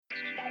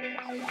From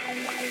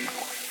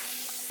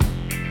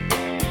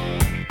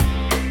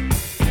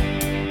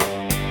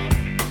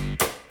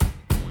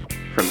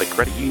the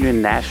Credit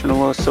Union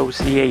National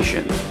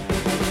Association,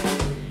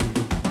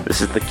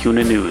 this is the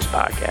CUNA News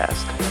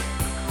Podcast.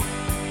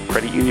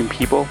 Credit union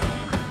people,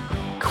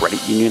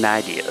 credit union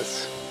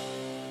ideas.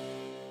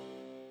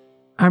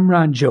 I'm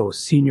Ron Joe,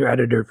 Senior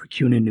Editor for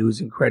CUNA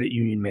News and Credit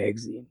Union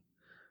Magazine.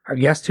 Our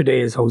guest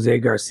today is Jose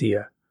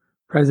Garcia,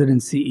 President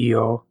and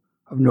CEO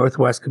of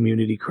Northwest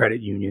Community Credit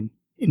Union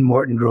in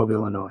Morton Grove,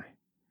 Illinois.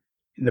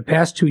 In the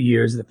past 2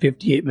 years, the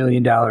 $58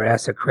 million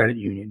asset credit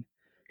union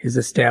has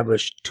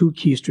established 2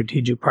 key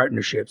strategic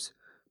partnerships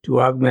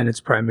to augment its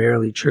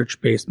primarily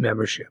church-based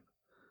membership.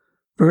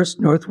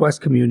 First,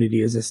 Northwest Community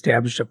has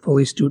established a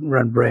fully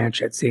student-run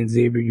branch at St.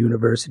 Xavier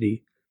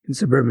University in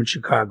suburban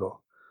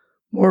Chicago.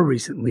 More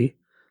recently,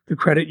 the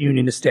credit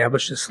union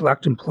established a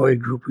select employee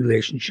group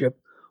relationship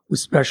with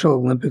Special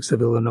Olympics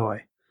of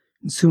Illinois,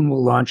 and soon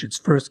will launch its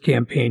first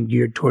campaign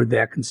geared toward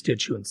that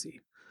constituency.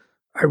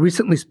 I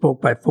recently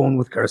spoke by phone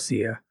with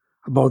Garcia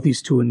about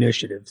these 2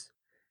 initiatives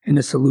and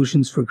the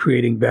solutions for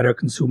creating better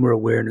consumer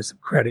awareness of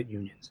credit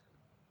unions.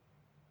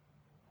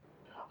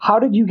 How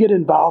did you get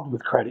involved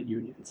with credit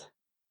unions?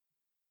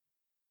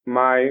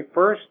 My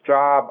first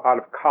job out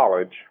of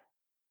college,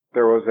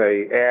 there was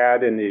an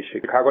ad in the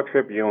Chicago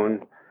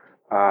Tribune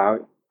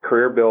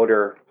Career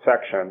Builder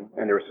section,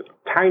 and there was a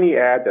tiny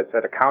ad that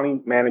said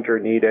accounting manager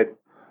needed,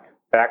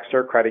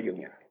 Baxter Credit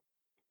Union.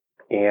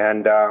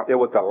 And it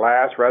was the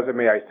last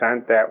resume I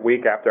sent that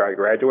week after I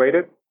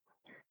graduated.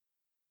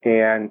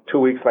 And 2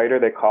 weeks later,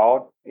 they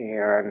called,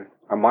 and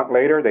a month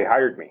later, they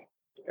hired me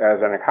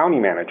as an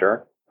accounting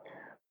manager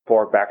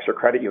for Baxter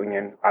Credit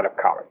Union out of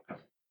college.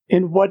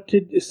 And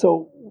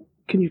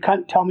can you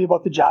kind of tell me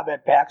about the job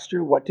at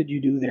Baxter? What did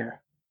you do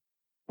there?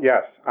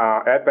 Yes,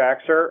 at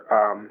Baxter,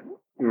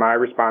 my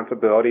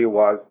responsibility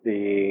was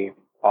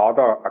all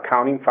the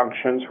accounting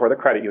functions for the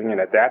credit union.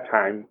 At that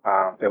time,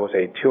 it was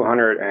a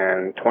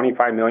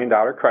 $225 million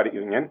credit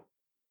union,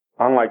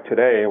 unlike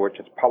today, which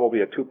is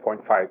probably a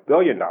 $2.5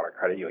 billion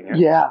credit union.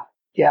 Yeah.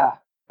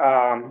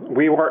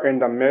 We were in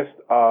the midst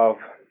of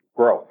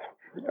growth,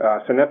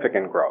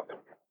 significant growth.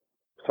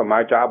 So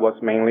my job was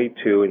mainly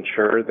to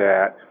ensure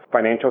that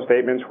financial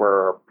statements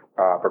were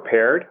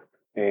prepared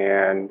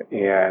and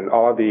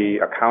all of the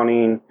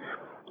accounting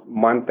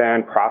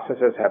month-end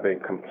processes have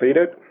been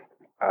completed.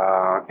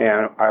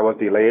 And I was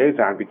the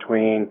liaison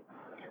between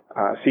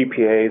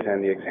CPAs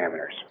and the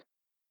examiners.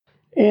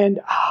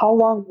 And how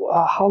long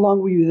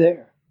were you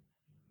there?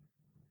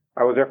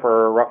 I was there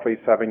for roughly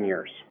 7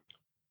 years.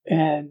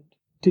 And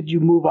did you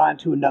move on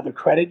to another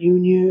credit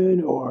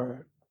union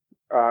or?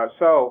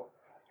 So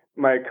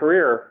my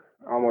career,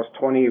 almost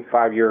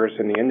 25 years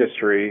in the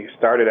industry,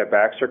 started at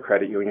Baxter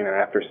Credit Union. And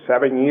after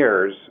 7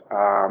 years,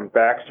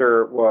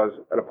 Baxter was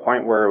at a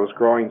point where it was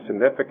growing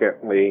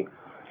significantly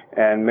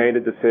and made a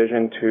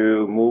decision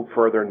to move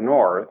further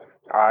north.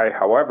 I,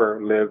 however,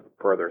 lived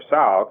further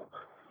south.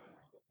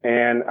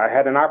 And I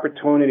had an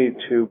opportunity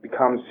to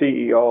become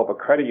CEO of a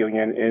credit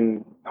union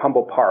in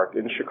Humboldt Park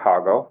in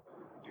Chicago,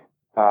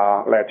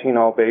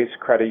 Latino-based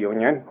credit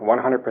union,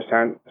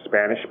 100%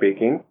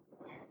 Spanish-speaking.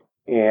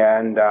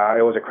 And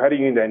it was a credit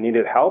union that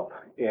needed help,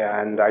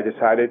 and I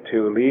decided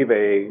to leave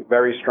a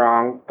very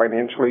strong,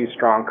 financially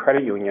strong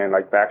credit union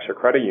like Baxter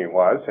Credit Union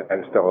was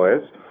and still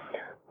is,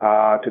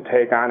 to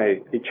take on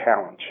a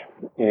challenge.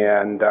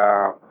 And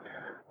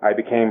I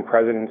became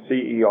president and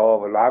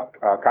CEO of La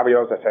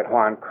Caballeros de San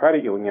Juan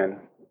Credit Union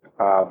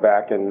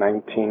back in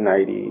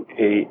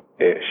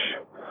 1998-ish.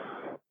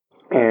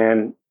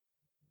 And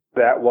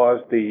that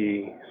was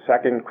the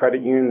second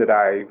credit union that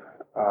I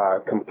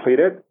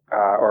completed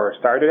or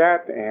started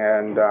at,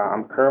 and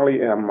I'm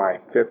currently in my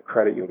 5th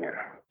credit union.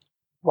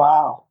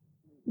 Wow.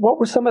 What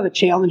were some of the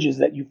challenges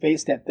that you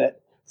faced at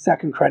that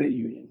second credit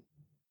union?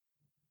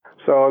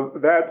 So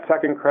that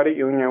second credit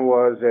union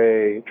was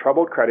a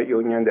troubled credit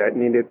union that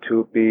needed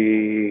to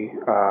be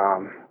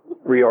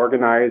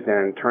reorganized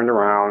and turned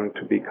around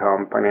to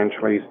become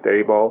financially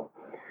stable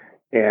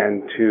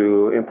and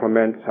to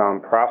implement some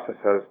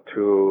processes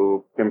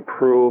to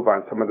improve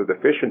on some of the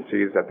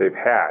deficiencies that they've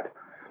had.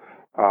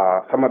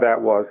 Some of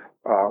that was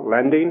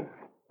lending,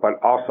 but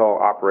also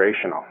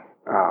operational,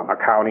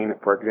 accounting,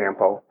 for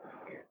example.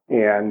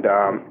 And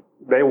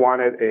they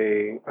wanted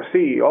a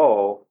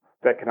CEO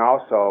that can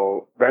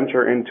also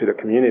venture into the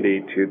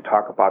community to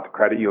talk about the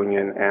credit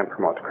union and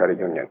promote the credit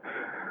union.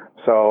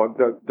 So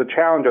the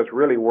challenges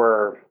really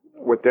were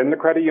within the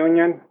credit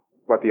union,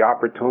 but the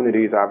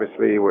opportunities,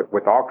 obviously,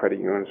 with all credit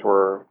unions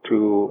were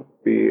to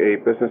be a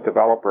business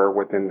developer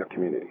within the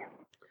community.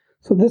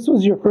 So this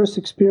was your first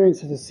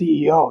experience as a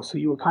CEO, so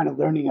you were kind of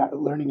learning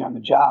on the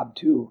job,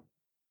 too.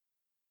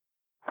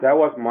 That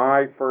was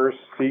my first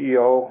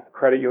CEO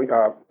credit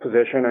union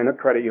position in a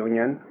credit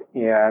union,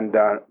 and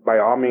by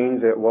all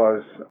means, it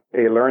was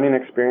a learning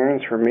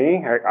experience for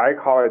me. I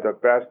call it the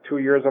best 2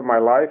 years of my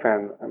life,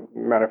 and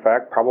matter of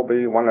fact,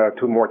 probably one of the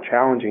 2 more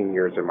challenging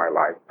years of my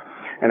life.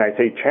 And I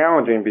say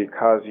challenging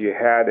because you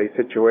had a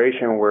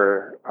situation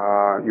where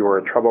you were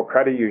a troubled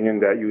credit union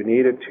that you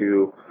needed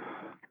to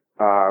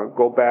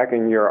go back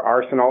in your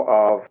arsenal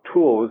of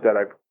tools that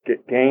I've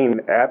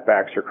gained at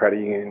Baxter Credit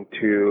Union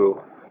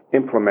to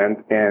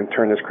implement and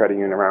turn this credit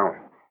union around.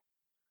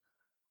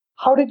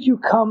 How did you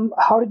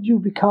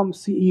become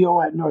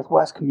CEO at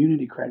Northwest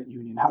Community Credit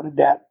Union? How did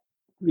that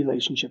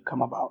relationship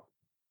come about?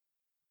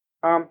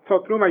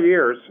 So through my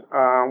years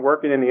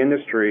working in the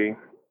industry,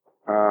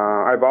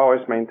 I've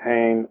always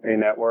maintained a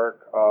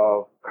network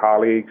of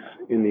colleagues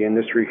in the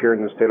industry here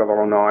in the state of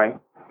Illinois.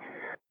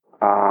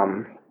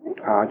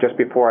 Just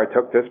before I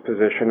took this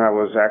position, I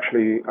was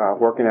actually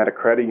working at a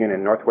credit union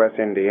in Northwest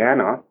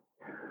Indiana,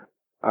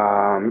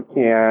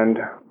 and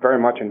very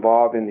much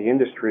involved in the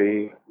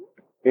industry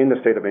in the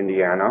state of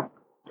Indiana.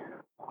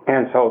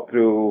 And so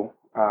through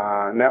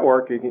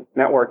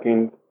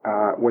networking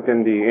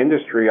within the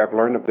industry, I've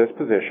learned of this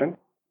position,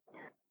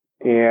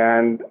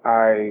 and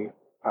I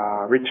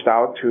reached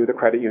out to the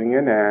credit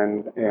union,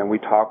 and we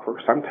talked for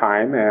some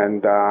time,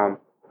 and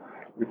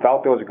we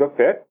felt it was a good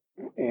fit,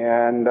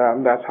 and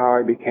that's how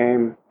I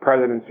became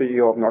president and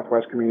CEO of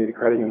Northwest Community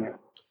Credit Union.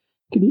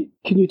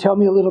 Can you tell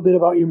me a little bit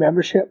about your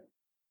membership?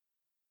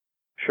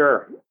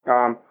 Sure.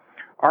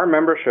 Our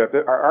membership,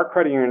 our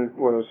credit union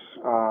was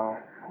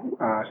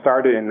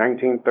started in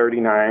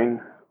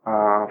 1939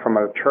 from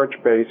a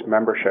church-based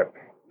membership,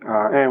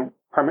 and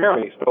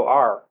primarily still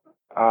are.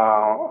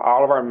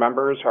 All of our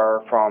members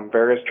are from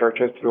various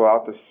churches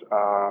throughout this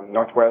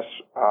northwest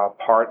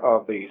part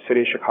of the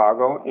city of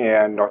Chicago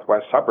and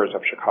northwest suburbs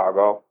of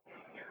Chicago.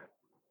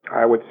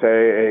 I would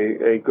say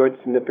a good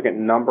significant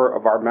number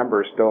of our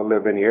members still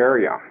live in the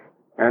area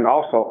and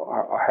also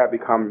have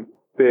become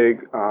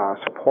big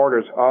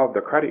supporters of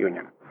the credit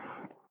union.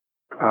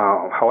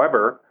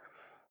 However,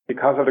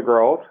 because of the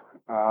growth,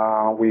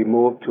 we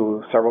moved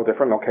to several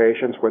different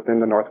locations within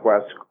the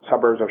northwest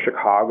suburbs of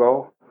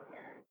Chicago,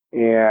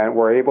 and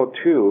we're able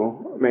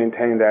to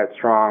maintain that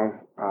strong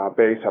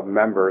base of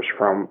members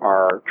from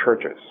our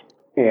churches.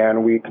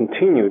 And we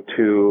continue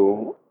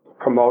to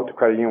promote the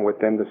credit union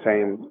within the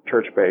same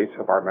church base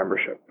of our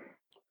membership.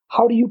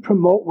 How do you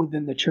promote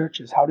within the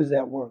churches? How does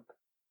that work?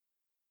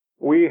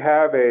 We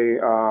have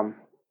an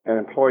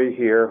employee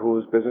here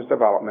who's business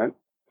development,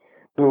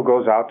 who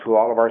goes out to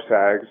all of our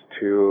SAGs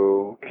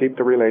to keep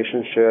the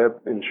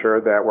relationship, ensure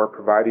that we're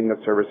providing the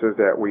services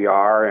that we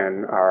are,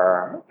 and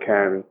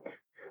can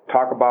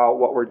talk about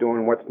what we're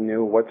doing, what's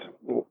new,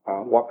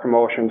 what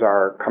promotions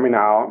are coming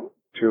out,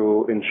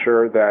 to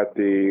ensure that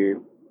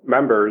the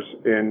members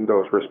in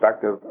those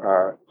respective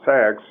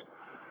SAGs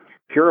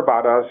hear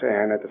about us,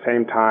 and at the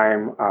same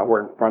time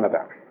we're in front of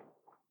them.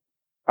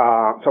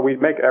 So we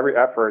make every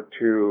effort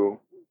to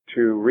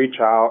reach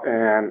out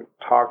and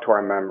talk to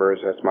our members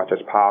as much as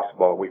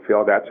possible. We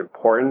feel that's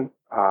important.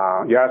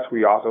 Yes,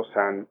 we also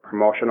send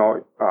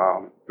promotional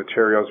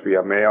materials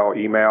via mail,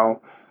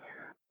 email,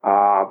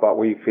 but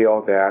we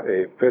feel that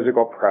a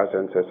physical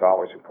presence is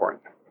always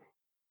important.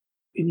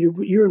 And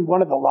you're in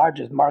one of the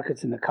largest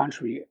markets in the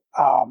country.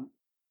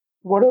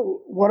 What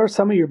are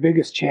some of your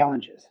biggest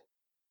challenges?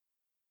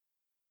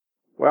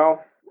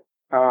 Well,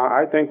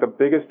 I think the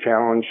biggest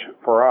challenge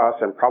for us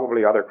and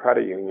probably other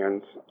credit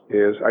unions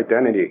is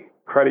identity.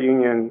 Credit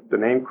union, the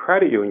name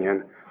credit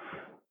union,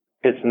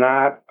 it's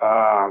not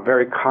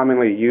very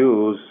commonly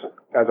used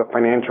as a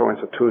financial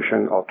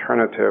institution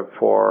alternative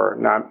for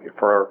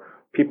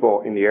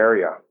people in the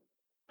area.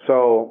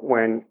 So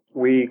when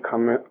we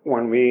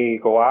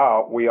go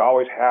out, we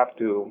always have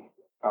to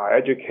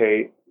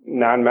educate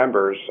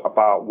non-members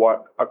about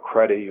what a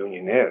credit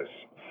union is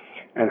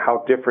and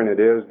how different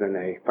it is than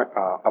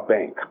a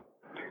bank.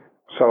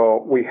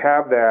 So we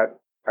have that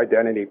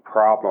identity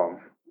problem.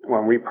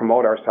 When we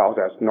promote ourselves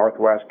as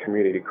Northwest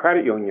Community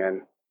Credit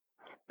Union,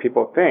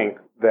 people think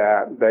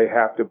that they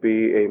have to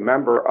be a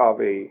member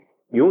of a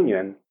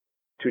union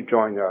to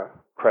join the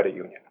credit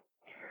union.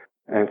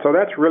 And so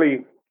that's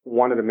really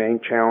one of the main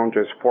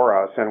challenges for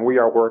us. And we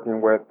are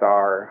working with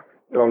our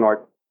Illinois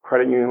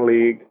Credit Union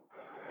League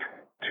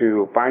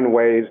to find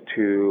ways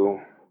to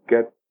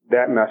get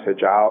that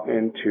message out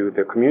into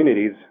the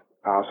communities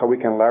so we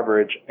can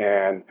leverage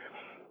and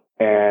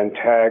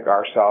tag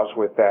ourselves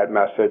with that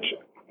message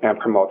and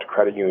promote the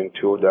credit union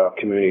to the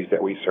communities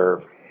that we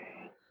serve.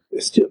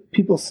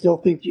 People still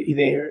think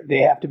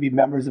they have to be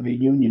members of a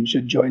union,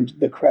 should join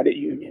the credit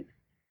union.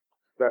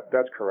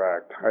 That's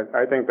correct.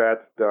 I think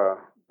that's the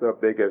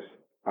biggest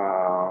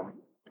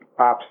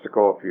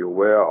obstacle, if you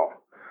will.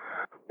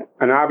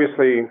 And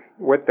obviously,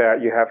 with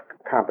that, you have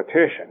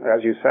competition.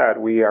 As you said,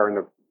 we are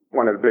in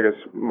one of the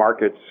biggest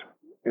markets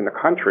in the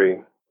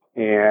country,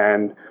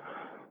 and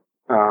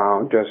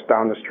just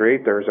down the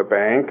street, there's a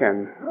bank,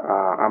 and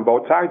on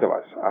both sides of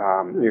us,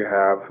 you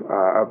have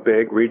a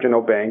big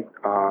regional bank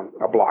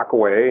a block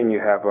away, and you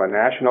have a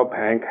national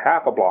bank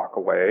half a block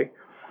away,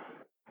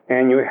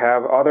 and you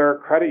have other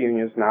credit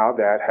unions now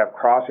that have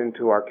crossed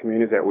into our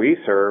communities that we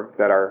serve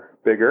that are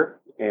bigger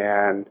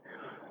and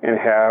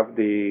have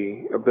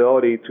the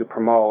ability to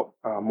promote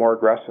more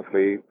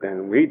aggressively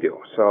than we do.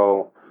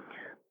 So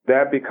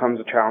that becomes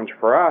a challenge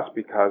for us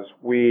because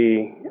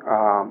we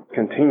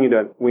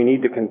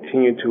need to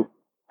continue to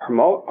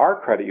promote our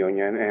credit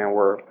union, and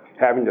we're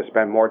having to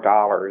spend more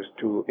dollars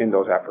in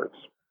those efforts.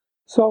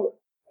 So,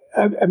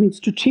 I mean,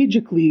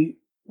 strategically,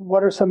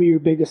 what are some of your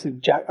biggest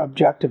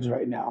objectives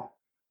right now?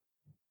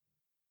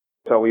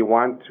 So we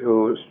want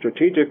to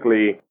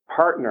strategically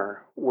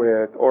partner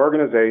with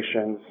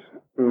organizations.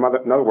 In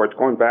other words,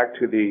 going back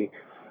to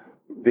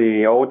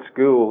the old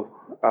school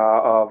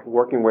of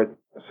working with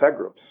SEG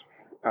groups,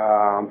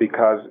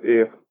 because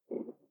if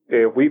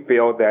we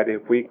feel that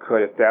if we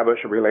could establish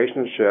a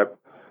relationship,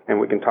 and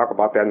we can talk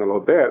about that in a little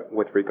bit,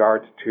 with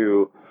regards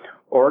to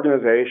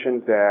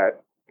organizations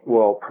that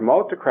will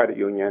promote the credit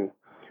union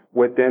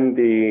within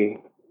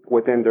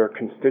their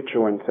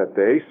constituents that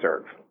they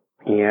serve.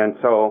 And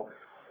so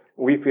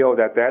we feel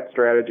that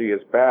strategy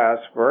is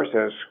best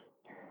versus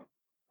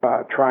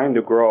trying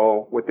to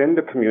grow within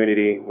the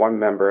community one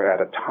member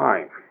at a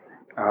time.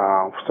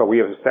 So we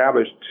have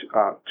established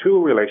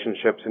two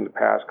relationships in the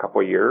past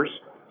couple of years.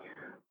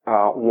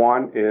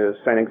 One is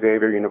St.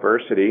 Xavier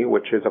University,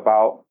 which is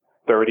about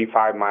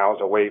 35 miles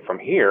away from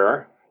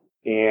here,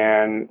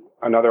 and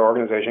another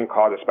organization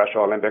called the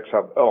Special Olympics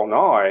of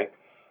Illinois,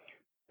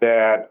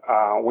 that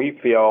we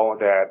feel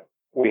that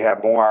we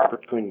have more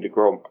opportunity to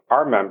grow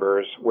our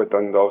members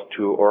within those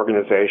two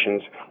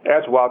organizations,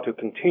 as well to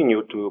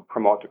continue to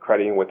promote the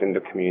credit union within the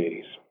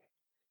communities.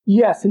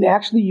 Yes, and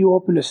actually you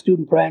opened a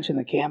student branch on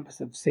the campus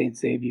of St.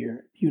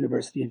 Xavier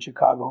University in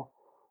Chicago.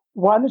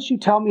 Why don't you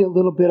tell me a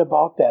little bit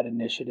about that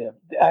initiative?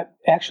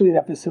 Actually,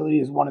 that facility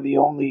is one of the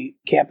only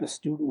campus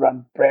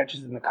student-run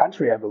branches in the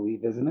country, I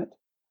believe, isn't it?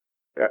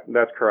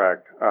 That's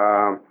correct.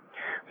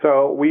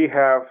 So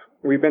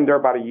we've been there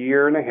about a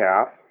year and a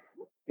half,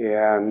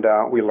 and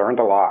we learned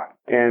a lot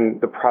in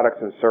the products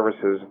and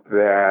services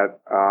that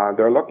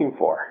they're looking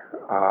for.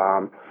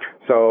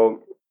 So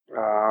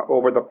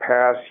over the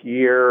past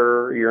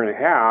year and a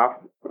half,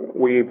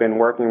 we've been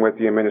working with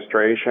the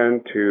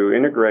administration to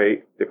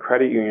integrate the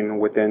credit union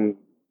within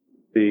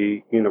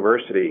the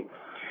university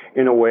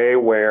in a way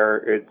where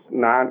it's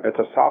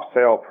a soft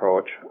sale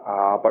approach,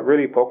 but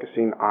really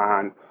focusing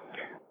on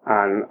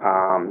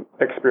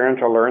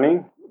experiential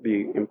learning,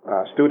 the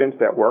students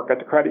that work at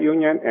the credit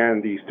union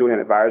and the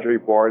student advisory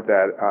board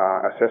that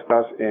assist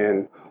us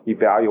in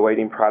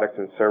evaluating products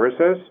and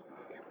services.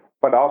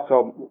 But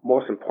also,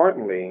 most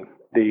importantly,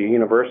 the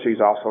university is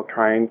also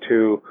trying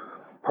to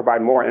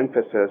provide more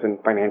emphasis in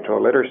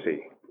financial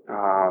literacy.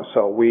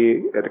 So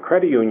we, at the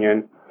credit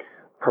union,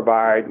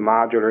 provide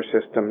modular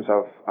systems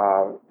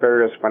of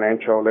various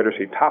financial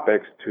literacy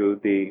topics to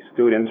the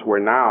students,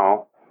 where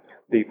now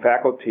the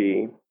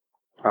faculty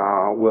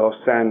will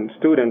send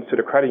students to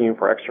the credit union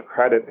for extra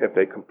credit if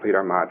they complete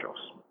our modules.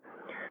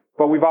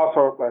 But we've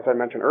also, as I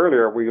mentioned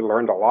earlier, we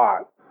learned a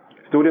lot.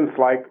 Students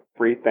like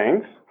free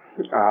things.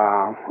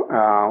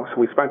 So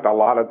we spent a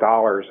lot of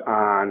dollars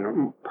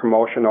on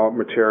promotional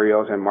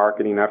materials and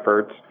marketing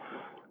efforts,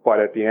 but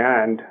at the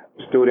end,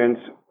 students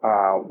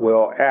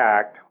will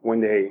act when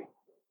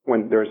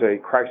there's a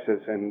crisis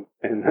in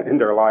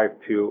their life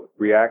to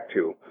react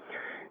to.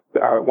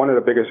 One of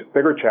the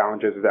bigger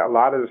challenges is that a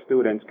lot of the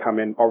students come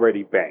in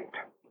already banked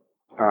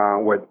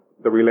with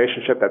the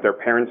relationship that their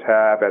parents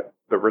have at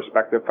the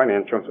respective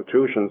financial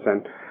institutions,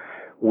 and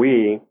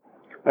we,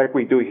 like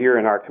we do here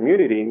in our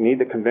community, need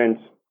to convince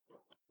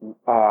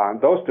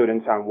those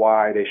students on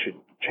why they should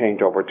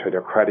change over to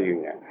their credit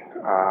union.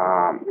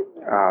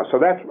 So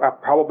that's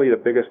probably the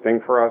biggest thing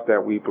for us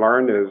that we've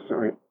learned is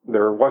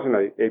there wasn't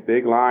a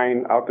big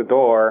line out the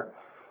door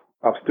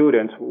of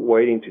students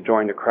waiting to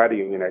join the credit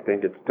union. I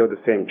think it's still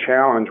the same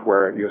challenge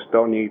where you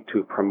still need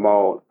to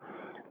promote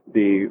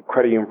the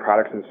credit union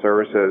products and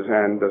services,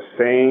 and the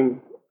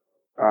same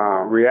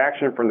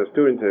reaction from the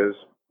students is,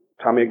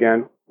 tell me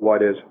again,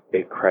 what is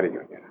a credit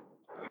union?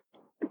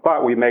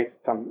 But we made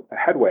some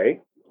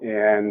headway,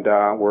 and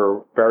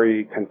we're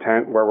very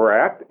content where we're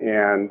at,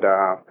 and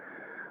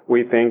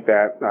we think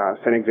that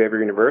St. Xavier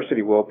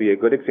University will be a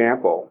good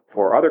example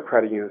for other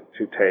credit unions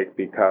to take,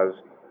 because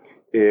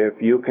if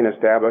you can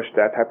establish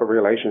that type of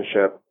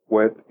relationship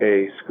with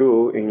a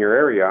school in your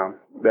area,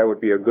 that would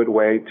be a good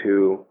way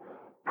to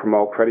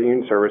promote credit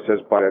union services,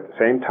 but at the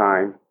same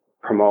time,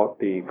 promote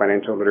the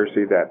financial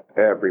literacy that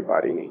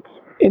everybody needs.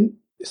 And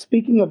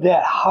speaking of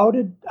that, how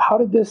did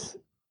this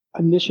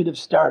initiative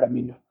start? I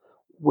mean,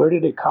 where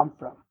did it come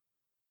from?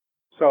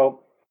 So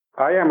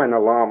I am an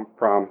alum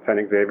from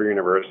St. Xavier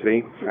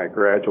University. I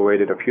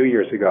graduated a few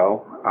years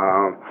ago,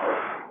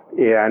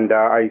 and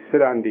I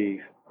sit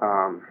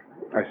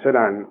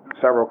on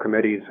several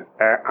committees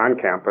on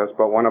campus,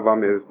 but one of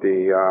them is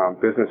the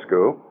business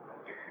school.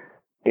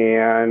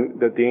 And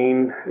the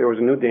dean, there was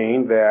a new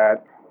dean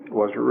that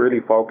was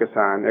really focused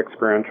on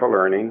experiential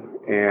learning.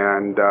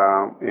 And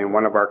in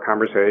one of our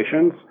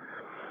conversations,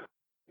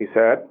 he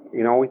said,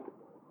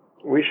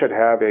 we should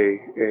have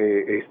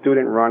a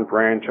student-run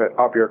branch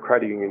of your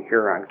credit union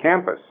here on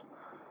campus.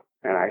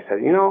 And I said,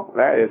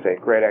 that is a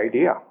great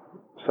idea.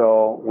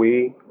 So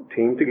we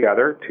teamed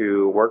together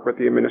to work with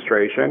the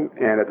administration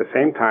and at the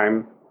same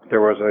time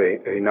there was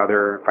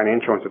another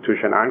financial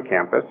institution on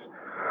campus,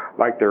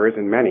 like there is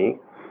in many,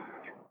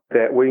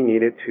 that we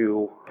needed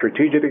to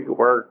strategically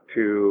work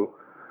to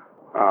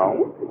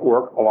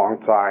work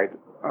alongside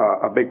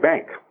a big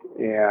bank.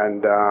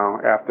 And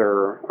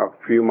after a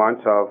few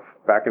months of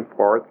back and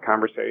forth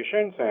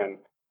conversations and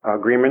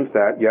agreements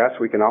that, yes,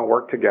 we can all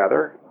work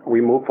together, we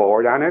moved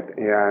forward on it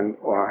and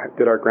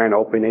did our grand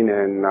opening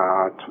in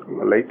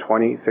late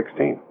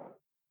 2016.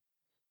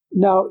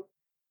 Now,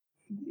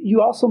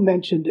 you also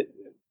mentioned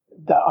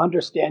the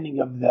understanding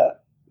of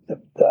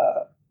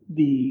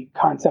the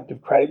concept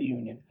of credit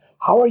union.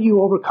 How are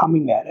you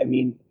overcoming that? I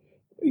mean,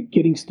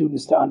 getting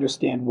students to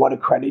understand what a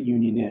credit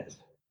union is.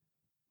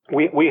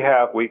 We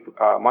have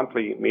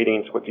monthly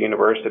meetings with the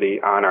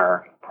university on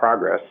our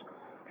progress,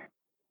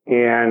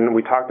 and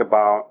we talked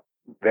about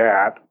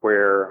that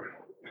where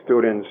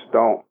students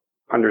don't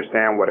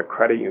understand what a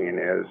credit union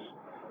is.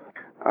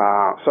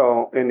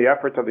 So in the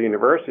efforts of the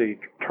university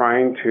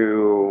trying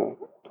to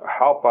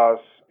help us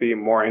be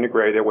more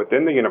integrated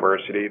within the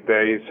university,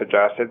 they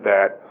suggested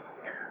that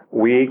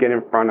we get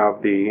in front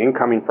of the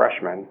incoming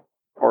freshmen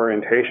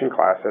orientation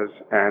classes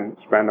and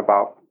spend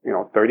about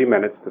 30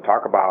 minutes to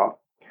talk about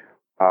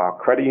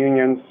credit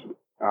unions,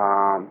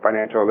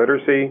 financial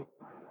literacy,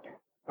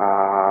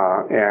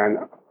 and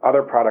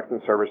other products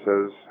and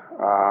services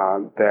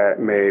that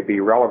may be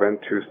relevant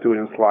to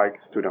students like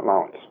student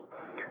loans.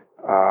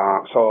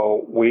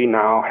 So we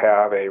now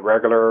have a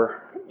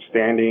regular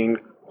standing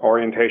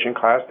orientation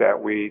class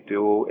that we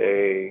do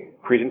a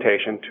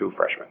presentation to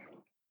freshmen.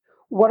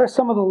 What are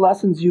some of the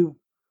lessons you've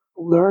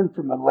learned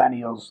from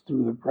millennials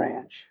through the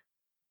branch?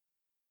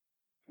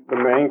 The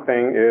main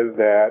thing is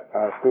that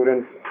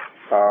students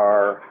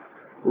are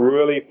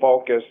really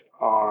focused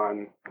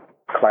on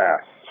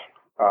class.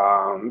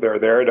 They're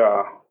there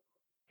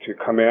to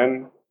come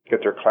in, get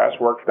their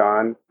classwork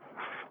done.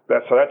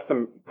 That's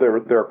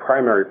their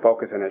primary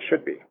focus, and it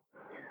should be.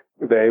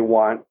 They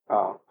want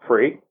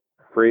free.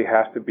 Free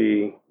has to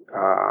be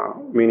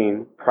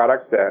meaning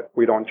products that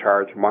we don't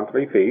charge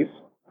monthly fees.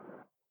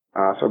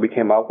 So we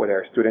came up with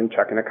our student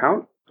checking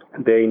account.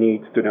 They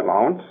need student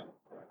loans.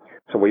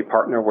 So we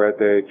partner with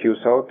the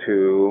CUSO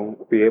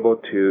to be able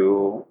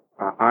to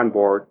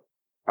onboard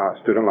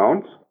student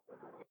loans.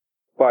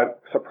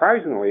 But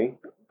surprisingly,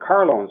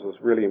 car loans was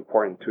really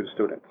important to the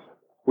students.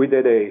 We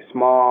did a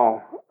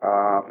small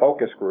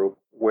focus group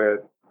with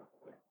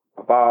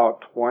about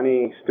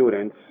 20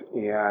 students,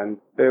 and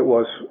it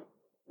was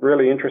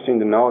really interesting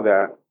to know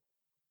that,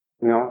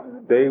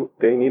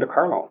 they need a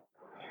car loan.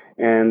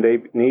 And they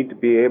need to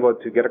be able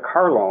to get a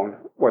car loan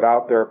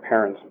without their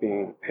parents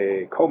being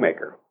a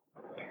co-maker.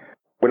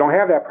 We don't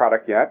have that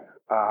product yet,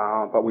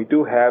 but we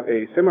do have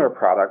a similar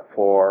product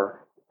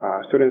for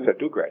students that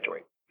do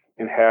graduate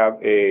and have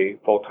a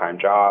full-time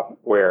job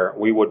where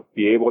we would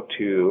be able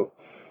to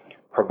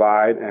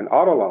provide an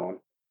auto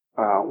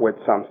loan with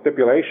some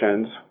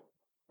stipulations,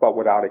 but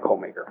without a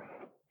co-maker.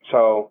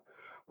 So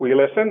we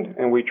listened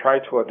and we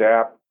tried to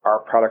adapt our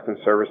products and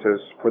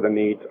services for the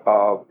needs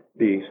of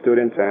the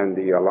students and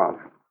the alum.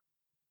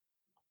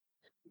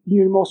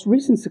 Your most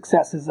recent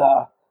success is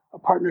a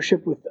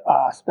partnership with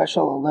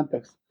Special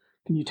Olympics.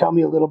 Can you tell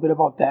me a little bit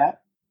about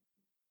that?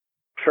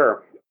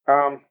 Sure.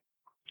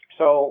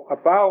 So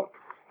about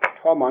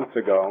 12 months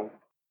ago,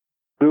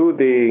 through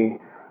the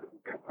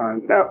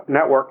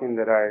networking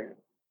that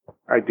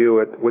I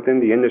do within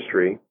the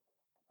industry,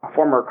 a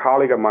former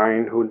colleague of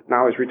mine who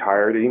now is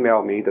retired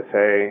emailed me to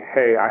say,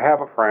 hey, I have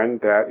a friend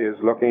that is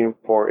looking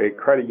for a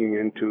credit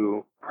union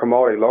to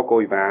promote a local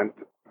event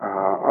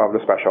of the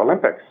Special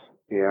Olympics.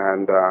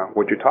 And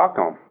would you talk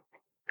to him?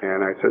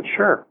 And I said,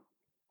 sure.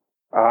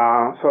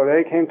 So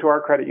they came to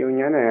our credit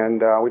union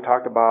and we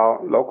talked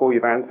about local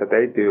events that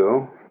they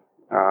do,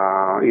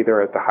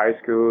 either at the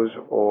high schools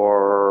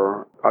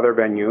or other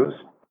venues,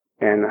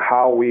 and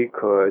how we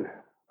could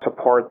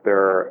support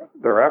their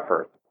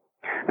efforts.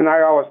 And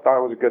I always thought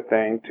it was a good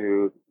thing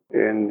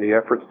in the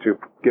efforts to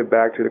give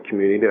back to the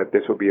community, that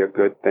this would be a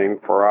good thing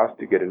for us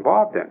to get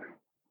involved in.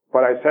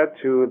 But I said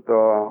to the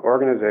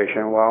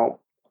organization, well,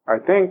 I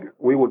think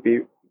we would be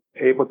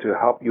able to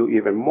help you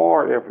even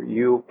more if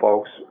you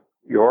folks,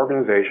 your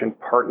organization,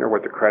 partner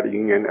with the credit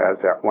union as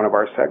one of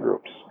our set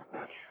groups.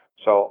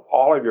 So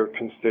all of your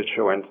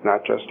constituents,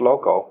 not just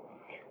local,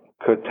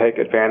 could take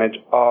advantage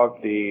of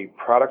the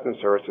products and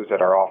services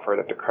that are offered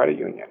at the credit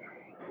union.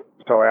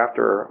 So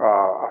after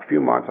a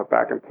few months of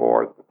back and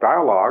forth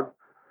dialogue,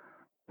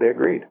 they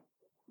agreed.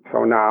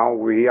 So now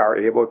we are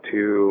able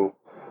to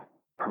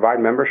provide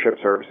membership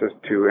services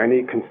to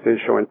any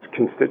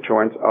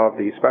constituents of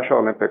the Special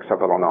Olympics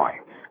of Illinois.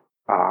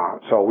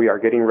 So we are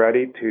getting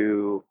ready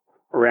to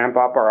ramp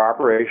up our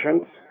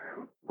operations.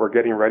 We're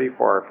getting ready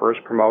for our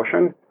first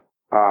promotion,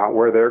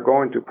 where they're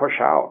going to push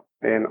out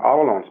an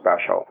auto loan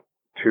special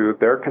to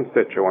their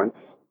constituents.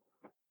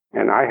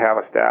 And I have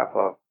a staff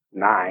of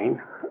 9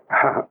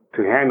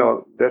 to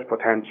handle this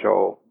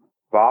potential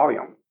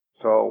volume.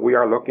 So we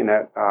are looking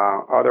at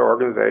other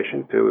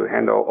organizations to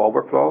handle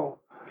overflow.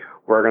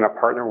 We're going to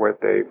partner with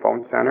a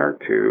phone center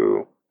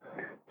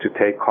to to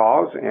take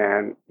calls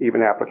and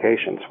even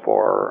applications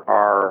for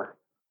our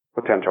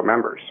potential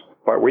members.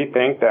 But we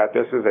think that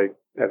this is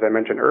as I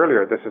mentioned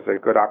earlier, this is a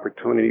good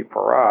opportunity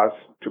for us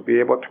to be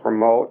able to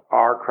promote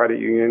our credit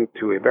union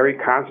to a very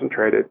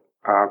concentrated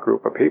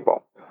group of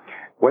people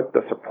with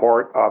the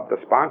support of the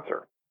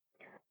sponsor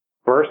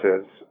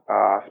versus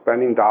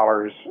spending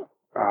dollars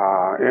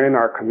in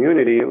our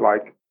community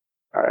like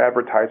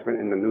advertisement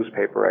in the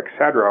newspaper, et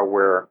cetera,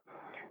 where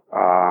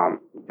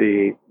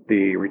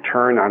the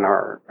return on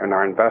our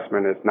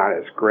investment is not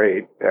as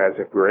great as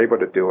if we're able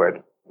to do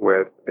it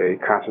with a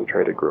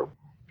concentrated group.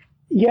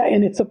 Yeah,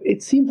 and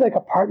it seems like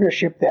a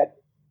partnership that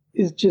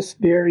is just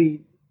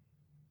very,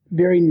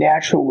 very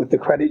natural with the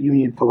credit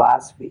union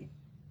philosophy.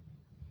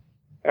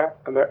 Yeah,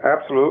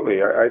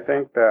 absolutely. I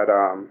think that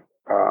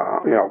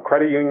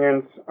credit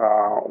unions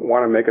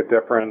want to make a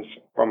difference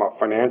from a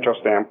financial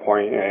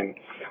standpoint in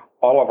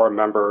all of our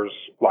members'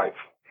 life.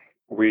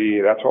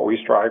 That's what we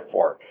strive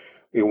for.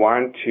 We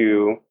want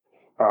to,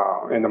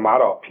 in the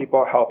model of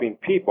people helping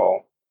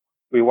people,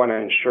 we want to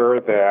ensure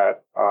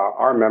that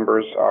our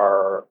members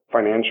are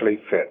financially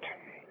fit.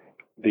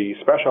 The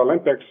Special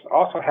Olympics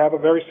also have a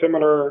very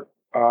similar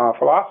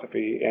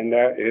philosophy, and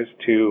that is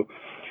to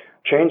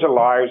change the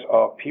lives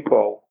of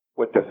people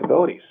with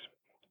disabilities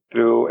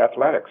through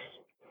athletics.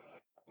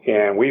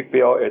 And we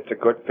feel it's a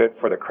good fit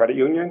for the credit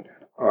union.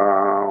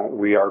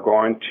 We are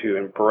going to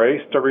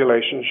embrace the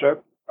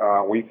relationship.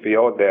 We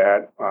feel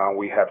that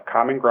we have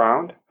common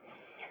ground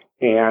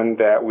and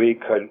that we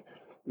could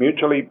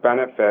mutually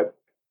benefit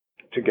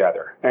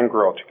together and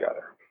grow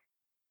together.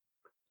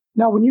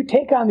 Now, when you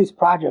take on these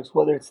projects,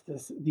 whether it's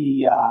the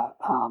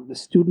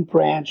student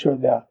branch or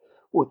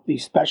with the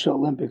Special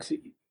Olympics,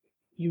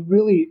 you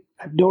really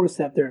have noticed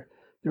that they're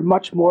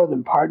much more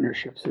than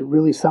partnerships. They're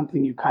really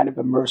something you kind of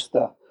immerse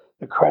the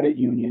credit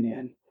union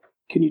in.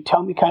 Can you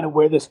tell me kind of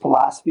where this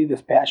philosophy,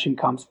 this passion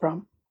comes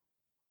from?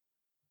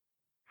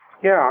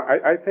 Yeah,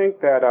 I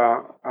think that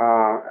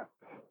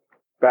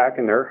back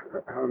in the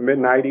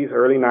mid-'90s,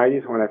 early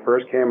 '90s, when I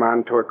first came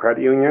on to a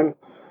credit union,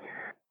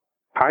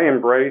 I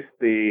embraced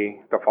the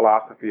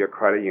philosophy of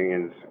credit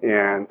unions,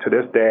 and to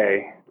this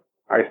day,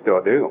 I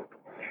still do.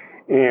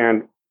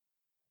 And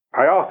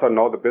I also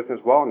know the business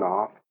well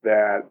enough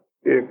that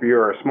if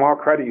you're a small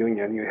credit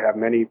union, you have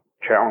many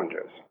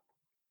challenges.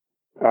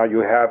 You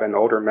have an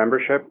older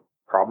membership,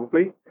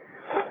 probably,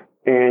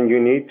 and you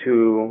need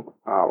to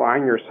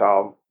align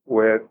yourself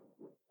with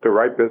the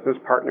right business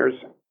partners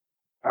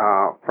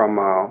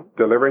from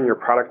delivering your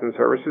products and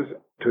services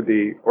to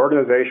the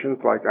organizations,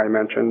 like I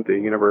mentioned, the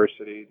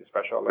university, the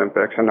Special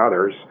Olympics, and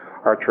others,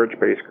 our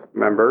church-based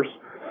members,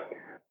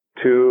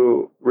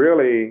 to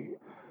really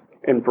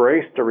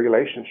embrace the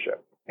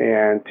relationship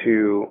and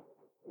to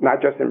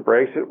not just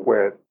embrace it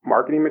with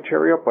marketing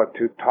material, but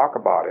to talk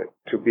about it,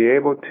 to be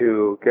able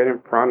to get in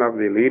front of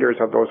the leaders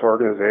of those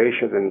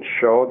organizations and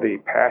show the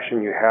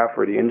passion you have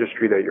for the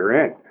industry that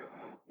you're in.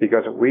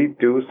 Because we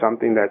do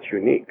something that's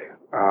unique.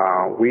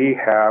 We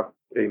have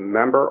a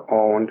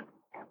member-owned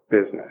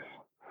business,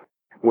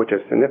 which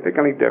is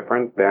significantly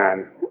different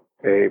than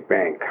a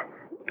bank.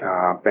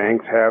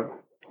 Banks have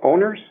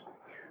owners.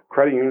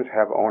 Credit unions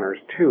have owners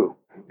too.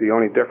 The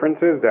only difference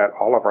is that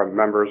all of our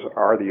members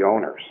are the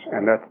owners,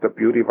 and that's the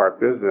beauty of our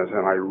business,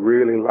 and I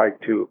really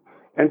like to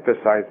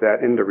emphasize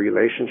that in the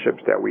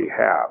relationships that we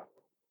have.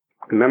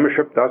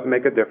 Membership does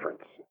make a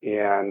difference,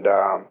 and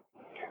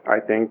I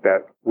think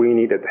that we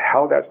need to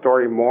tell that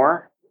story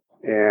more,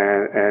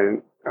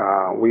 and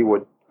we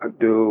would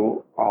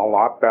do a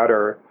lot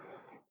better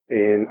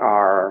in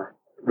our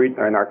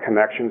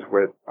connections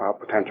with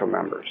potential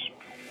members.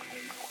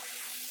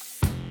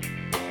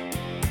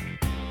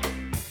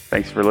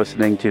 Thanks for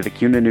listening to the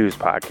CUNA News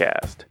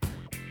Podcast.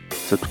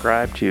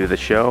 Subscribe to the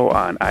show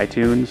on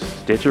iTunes,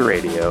 Stitcher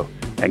Radio,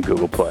 and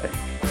Google Play.